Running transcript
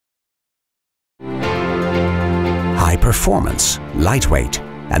performance, lightweight,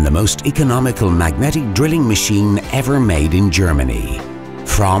 and the most economical magnetic drilling machine ever made in Germany.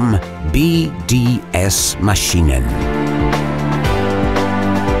 From BDS Maschinen.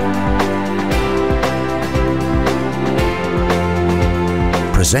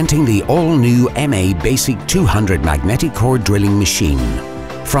 Presenting the all-new MABasic 200 magnetic core drilling machine.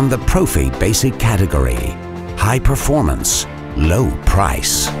 From the Profi Basic category. High performance, low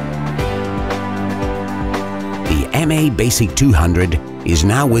price. The MABasic 200 is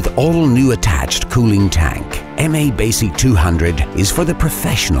now with all-new attached cooling tank. MABasic 200 is for the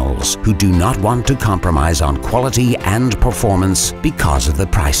professionals who do not want to compromise on quality and performance because of the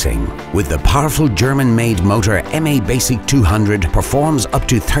pricing. With the powerful German-made motor, MABasic 200 performs up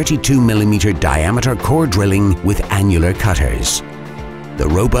to 32mm diameter core drilling with annular cutters. The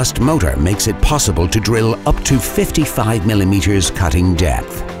robust motor makes it possible to drill up to 55mm cutting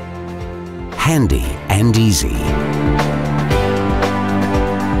depth. Handy and easy.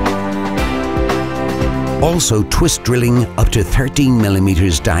 Also twist drilling up to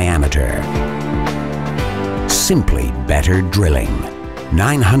 13mm diameter. Simply better drilling.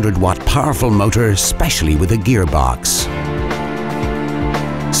 900-watt powerful motor, specially with a gearbox.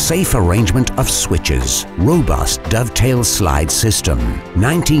 Safe arrangement of switches. Robust dovetail slide system.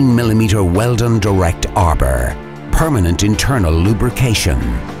 19mm Weldon direct arbor. Permanent internal lubrication.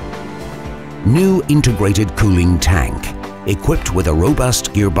 New integrated cooling tank. Equipped with a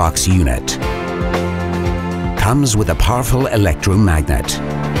robust gearbox unit. Comes with a powerful electromagnet.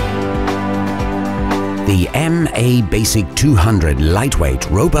 The MABasic 200 lightweight,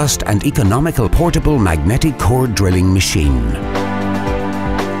 robust and economical portable magnetic core drilling machine.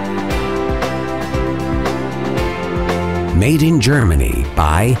 Made in Germany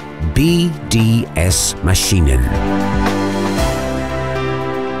by BDS Maschinen.